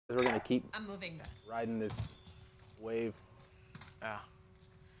We're gonna keep I'm moving. riding this wave. Yeah.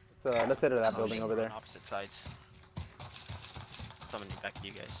 Let's head to that building over there. On opposite sides. Coming back to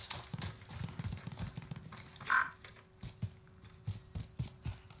you guys.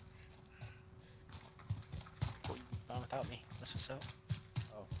 Oh, you gone without me. That's what's up.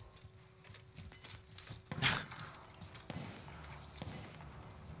 Oh.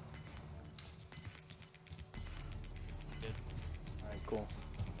 Good. Alright, cool.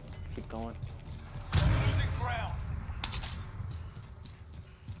 Keep going. Losing ground.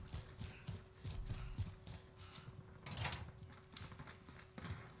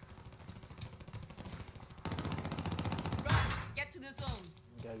 Run! Get to the zone.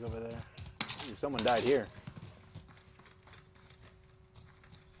 Guys over there. Ooh, someone died here.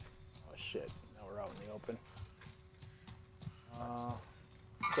 Oh shit. Now we're out in the open.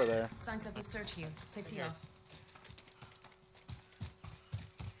 Go there. Signs of research here. Safety Okay. off.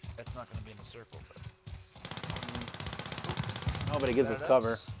 That's not gonna be in a circle, but Oh, but it gives us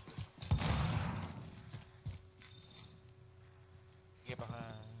cover. get behind.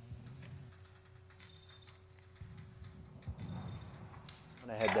 I'm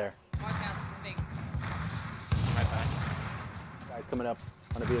gonna head there. Mark out. Moving. Right back. Guys coming up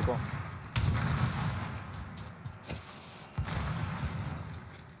on a vehicle.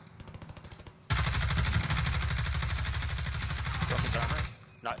 Broke his armor.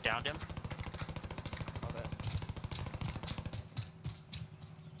 Not downed him. All that.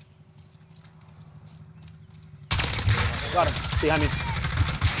 Got him. Behind me.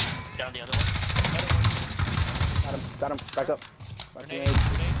 Down the other one. Got him. Got him. Back up. Back Grenade. grenade.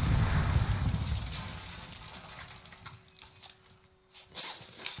 Grenade.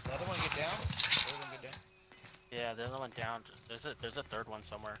 The other one get down. The other one get down. Yeah, the other one down. There's a third one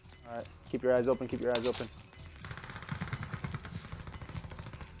somewhere. Alright. Keep your eyes open. Keep your eyes open.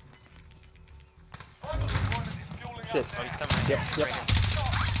 Shit. Oh, he's coming. Yep. Yep. Right.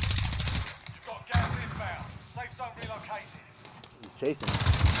 You've got gas inbound. Safe zone relocated. He's chasing me.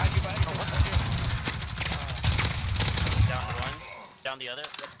 Behind you, behind you. Down one. Down the other.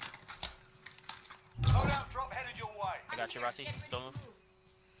 Loadout drop headed your way. I got you, Rossi. Don't move.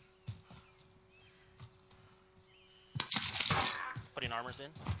 Putting armors in.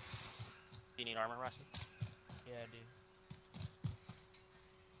 Do you need armor, Rossi? Yeah, dude.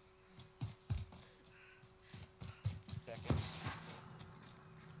 Second.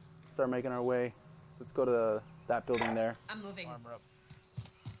 Start making our way. Let's go to that building there. I'm moving. Armor up.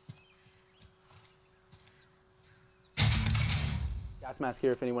 Gas mask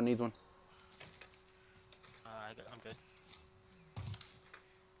here if anyone needs one. I'm good.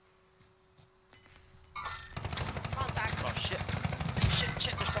 Contact. Oh shit!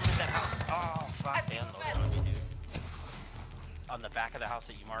 Shit! There's someone in that house. Oh fuck! They unloaded on me, dude. On the back of the house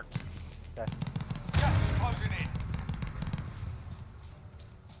that you marked. Okay. Gas is closing in.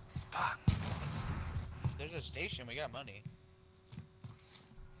 Fuck. There's a station. We got money.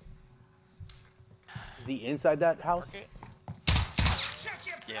 Is he inside that house? Mark it.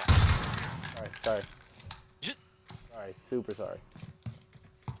 Yeah. Sorry. Sorry. Super sorry.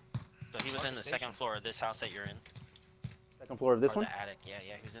 So he was in the second floor of this house that you're in. Second floor of this Or one? the attic. Yeah.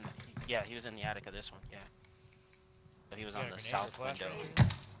 He was in. He was in the attic of this one. Yeah. So he was You on got a the grenade or south flash window.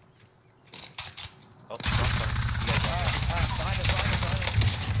 right? Oh, wrong phone. You guys Behind us, behind us, behind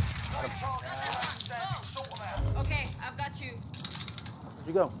us. Sort them out. Okay, I've got you. Where'd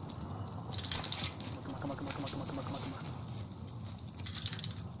you go? Come on.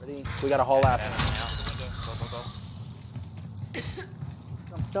 Ready? We got a haul got ass. it now. Go.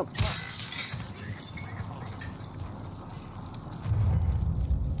 Jump.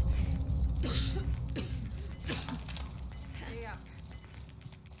 Yeah.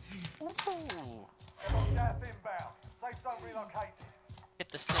 Ooh. Gas inbound. Safe zone relocated. Hit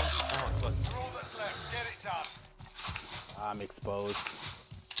the stick. Oh, look. You're all that's left. Get it done. I'm exposed.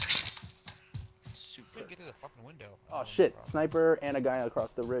 Super. Couldn't get to the fucking window. Oh shit. Sniper and a guy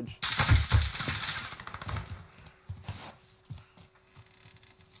across the ridge.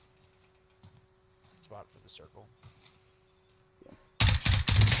 Spot for the circle.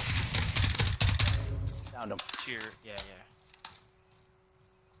 Found him. Cheer. Yeah.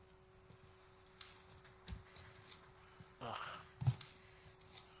 Ugh.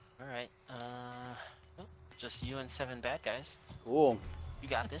 All right. Oh, just you and 7 bad guys. Cool. You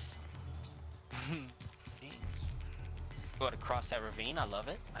got this. Go to cross that ravine. I love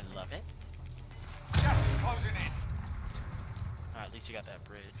it. Gas is closing in. Alright, at least you got that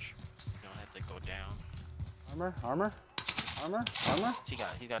bridge. You don't have to go down. Armor. What's he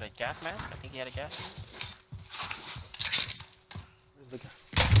got? He got a gas mask? I think he had a gas mask. Where's the guy?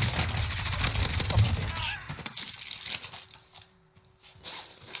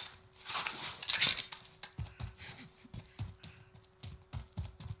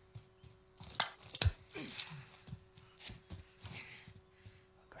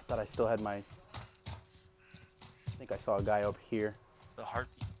 thought I still had my... I think I saw a guy up here. The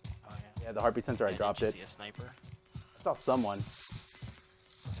heartbeat. Oh yeah. Yeah, the heartbeat sensor, I Yeah, dropped didn't it. you see a sniper? I saw someone.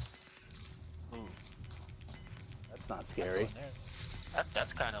 Ooh. That's not scary.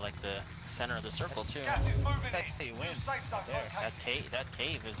 That's kind of like the center of the circle too. Gas is moving That's how in. you win. Safe zone located. That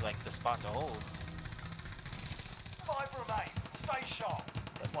cave is like the spot to hold. 5 remain. Stay sharp.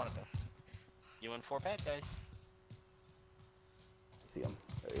 That's one of them. You and 4 bad guys See him.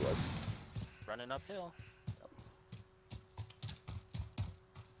 There he was. running uphill.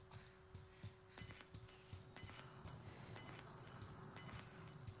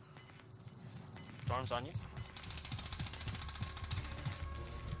 Storm's on you.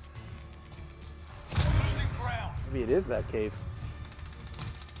 Losing ground. Maybe it is that cave.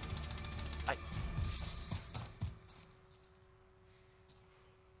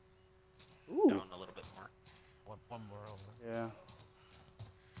 Ooh. Down a little bit more. One more over. Yeah.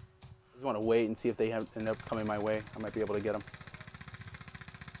 I just want to wait and see if they end up coming my way. I might be able to get them.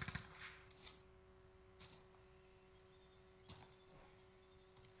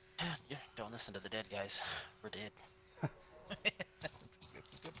 Yeah, don't listen to the dead guys. We're dead. That's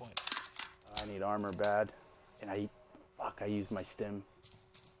a good point. I need armor bad. And I used my stim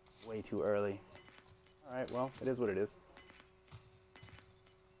way too early. Alright, well, it is what it is.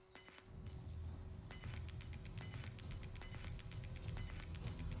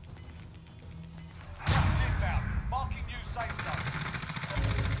 Inbound. Marking new safe zone.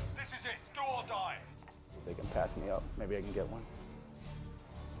 This is it. Do or die. If they can pass me up, maybe I can get one.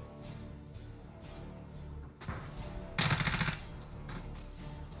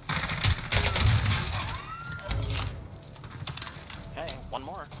 Okay, one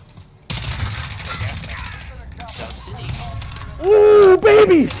more. Dub City. Ooh,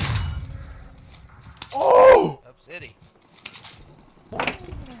 baby! Oh! Up City.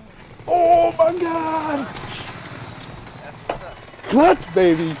 Oh my god! That's what's up. Clutch,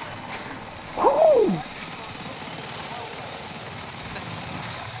 baby! Woo! Up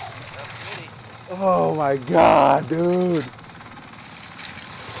City. Oh my god, dude!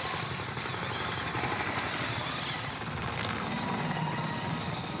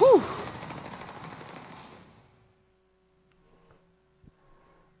 Whew.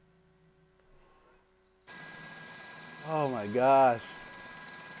 Oh my gosh.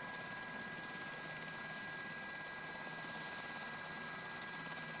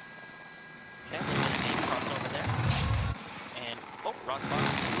 Okay, we're gonna take cross over there. And oh, Ross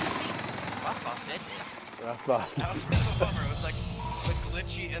Boss. See, Ross Boss dead. Rough spot. That was kind of a bummer. It was like the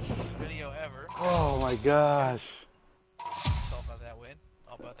glitchiest video ever. Oh my gosh. It's all about that win.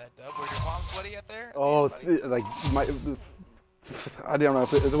 All about that dub. Were your palms sweaty out there? Oh, Yeah, buddy. see, like my, I don't know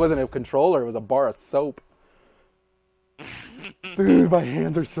if it wasn't a controller, it was a bar of soap. Dude, my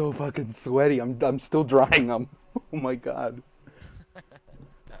hands are so fucking sweaty. I'm still drying them. Oh my god. That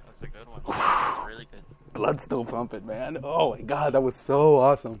was a good one. That was really good. Blood's still pumping, man. Oh my god, that was so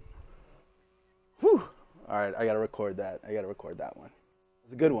awesome. Whew. All right, I gotta record that. I gotta record that one.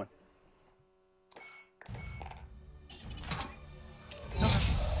 It's a good one.